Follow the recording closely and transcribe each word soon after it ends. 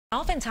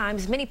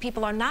Oftentimes, many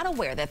people are not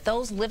aware that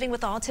those living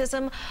with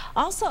autism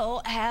also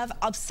have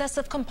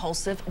obsessive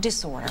compulsive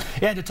disorder.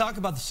 Yeah, to talk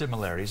about the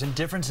similarities and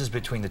differences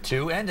between the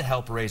two and to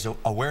help raise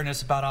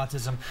awareness about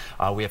autism,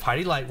 we have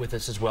Heidi Light with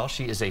us as well.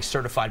 She is a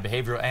certified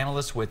behavioral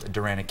analyst with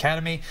Durand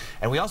Academy.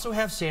 And we also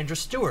have Sandra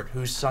Stewart,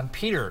 whose son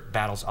Peter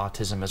battles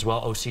autism as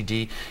well,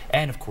 OCD,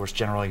 and of course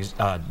general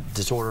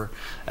disorder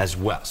as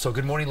well. So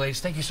good morning, ladies.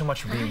 Thank you so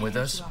much for being with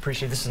us.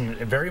 Appreciate this. Is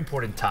a very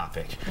important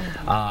topic,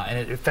 and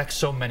it affects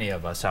so many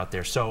of us out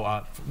there. So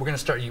we're going to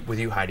start with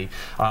you, Heidi.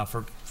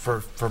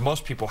 For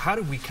most people, how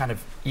do we kind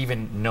of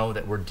even know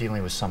that we're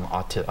dealing with some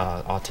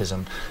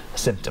autism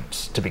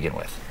symptoms to begin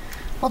with?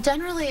 Well,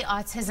 generally,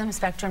 autism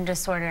spectrum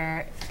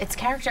disorder, it's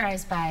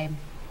characterized by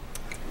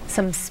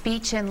some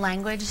speech and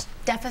language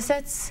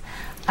deficits.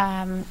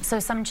 So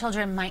some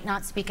children might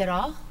not speak at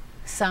all.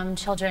 Some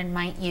children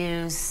might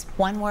use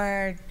one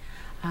word.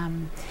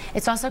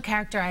 It's also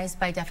characterized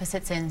by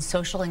deficits in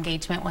social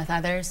engagement with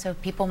others, so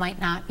people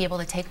might not be able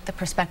to take the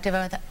perspective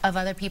of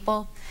other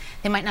people.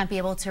 They might not be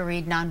able to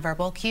read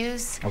nonverbal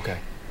cues. Okay.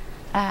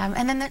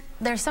 And then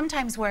there's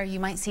sometimes where you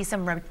might see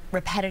some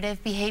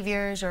repetitive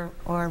behaviors or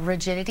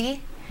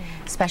rigidity,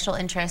 special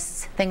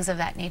interests, things of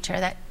that nature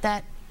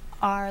that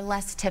are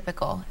less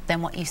typical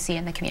than what you see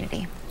in the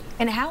community.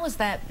 And how is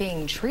that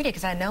being treated?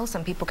 Because I know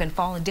some people can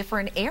fall in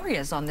different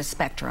areas on the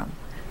spectrum.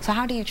 So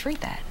how do you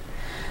treat that?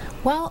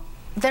 Well,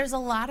 there's a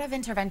lot of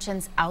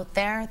interventions out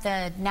there.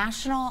 The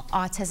National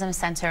Autism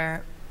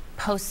Center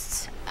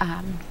posts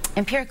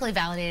empirically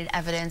validated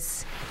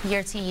evidence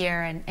year to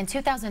year. And in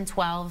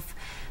 2012,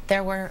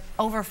 there were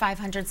over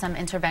 500 some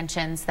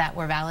interventions that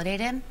were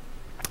validated.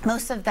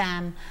 Most of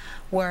them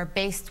were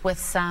based with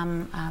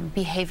some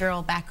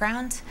behavioral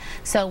background.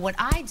 So what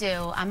I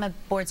do, I'm a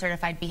board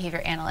certified behavior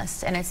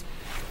analyst, and it's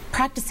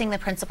practicing the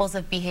principles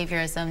of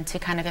behaviorism to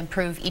kind of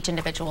improve each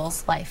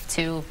individual's life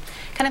to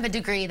kind of a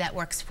degree that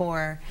works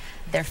for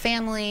their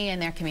family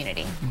and their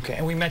community. Okay,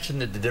 and we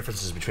mentioned the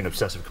differences between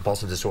obsessive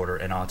compulsive disorder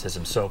and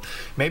autism. So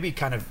maybe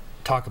kind of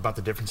talk about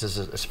the differences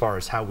as far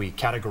as how we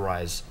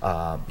categorize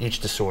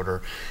each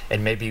disorder,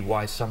 and maybe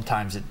why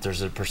sometimes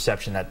there's a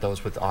perception that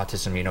those with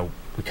autism, you know,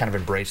 we kind of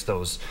embrace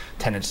those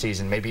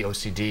tendencies, and maybe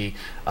OCD,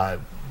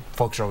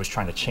 folks are always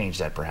trying to change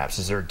that perhaps.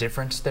 Is there a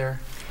difference there?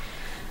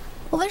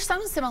 Well, there's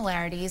some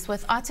similarities.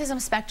 With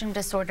autism spectrum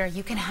disorder,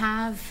 you can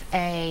have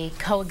a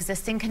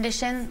coexisting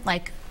condition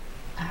like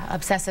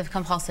obsessive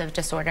compulsive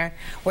disorder,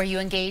 where you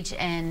engage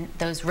in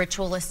those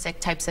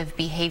ritualistic types of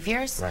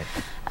behaviors.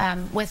 Right.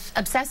 With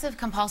obsessive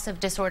compulsive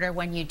disorder,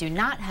 when you do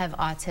not have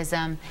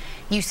autism,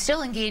 you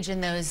still engage in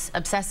those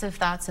obsessive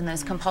thoughts and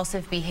those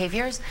compulsive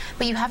behaviors,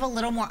 but you have a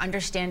little more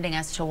understanding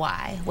as to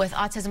why. With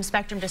autism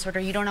spectrum disorder,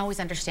 you don't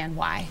always understand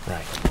why.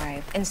 Right.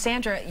 Right. And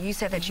Sandra, you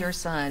said that your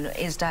son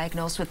is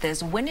diagnosed with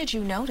this. When did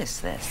you notice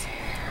this?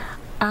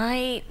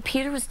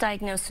 Peter was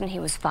diagnosed when he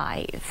was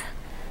 5.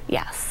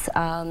 Yes.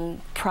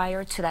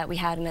 Prior to that, we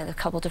had him at a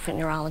couple different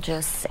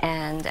neurologists,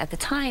 and at the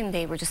time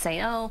they were just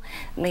saying, oh,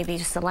 maybe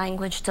just a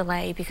language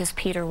delay because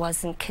Peter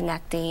wasn't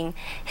connecting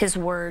his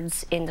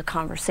words in the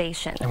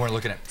conversation. And we're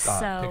looking at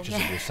pictures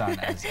of your son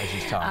as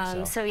he's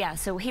talking.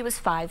 So he was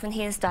 5 when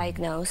he was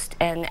diagnosed,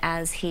 and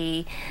as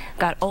he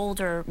got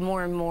older,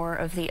 more and more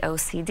of the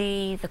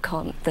OCD,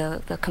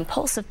 the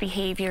compulsive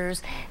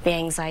behaviors, the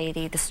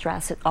anxiety, the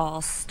stress, it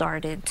all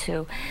started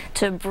to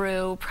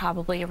brew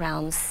probably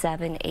around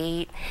 7,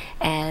 8.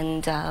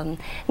 And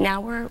now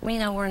we're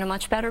in a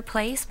much better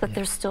place, but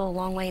there's still a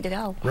long way to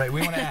go. Right.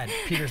 We want to add,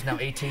 Peter's now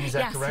 18. Is that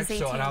yes, correct?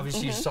 he's 18. So, and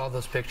obviously you saw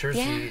those pictures.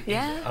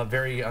 Yeah, He's a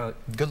very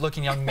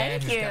good-looking young man.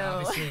 Thank you.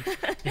 Got, obviously,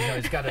 you know,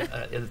 he's got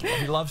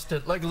he loves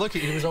to look.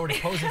 He was already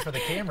posing for the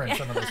camera in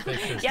some of those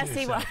pictures. Yes, too,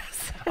 he so.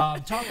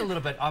 was. Talk a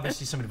little bit.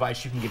 Obviously, some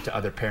advice you can give to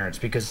other parents,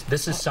 because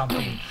this is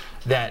something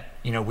that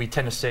we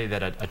tend to say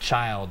that a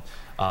child.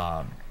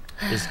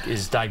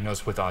 Is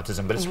diagnosed with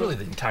autism, but it's really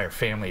the entire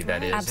family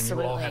that is.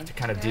 Absolutely. And you all have to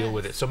kind of deal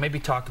with it. So maybe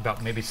talk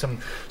about maybe some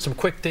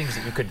quick things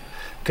that you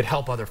could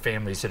help other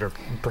families that are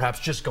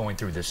perhaps just going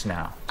through this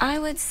now. I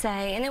would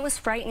say, and it was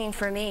frightening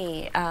for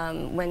me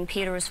when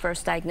Peter was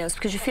first diagnosed,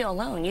 because you feel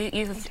alone.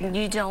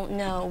 You don't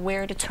know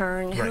where to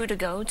turn, who to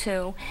go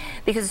to,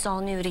 because it's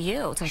all new to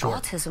you. It's like,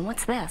 autism,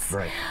 what's this?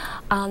 Right.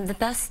 The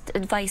best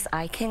advice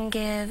I can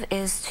give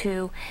is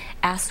to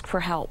ask for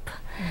help.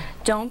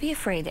 Don't be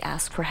afraid to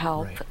ask for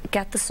help. Right.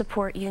 Get the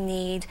support you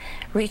need.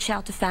 Reach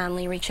out to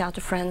family, reach out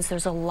to friends.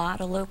 There's a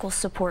lot of local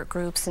support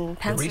groups in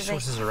Pennsylvania. The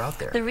resources are out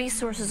there. The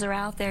resources are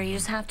out there. You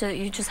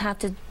just have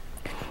to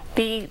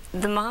be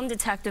the mom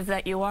detective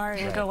that you are,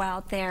 and go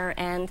out there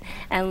and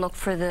look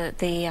for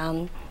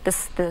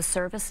the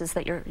services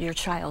that your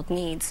child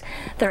needs.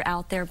 They're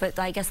out there, but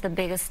I guess the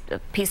biggest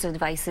piece of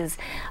advice is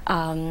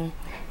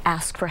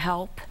ask for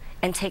help.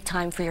 And take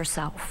time for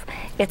yourself.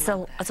 It's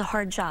a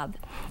hard job.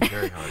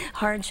 Very hard.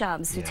 Hard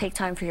job, so take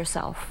time for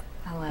yourself.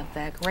 I love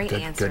that. Great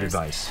answers. Good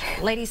advice.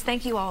 Ladies,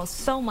 thank you all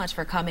so much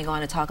for coming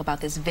on to talk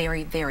about this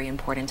very, very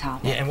important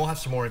topic. Yeah, and we'll have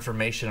some more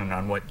information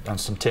on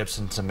some tips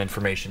and some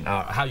information,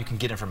 how you can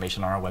get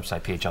information on our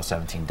website,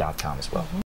 PHL17.com as well.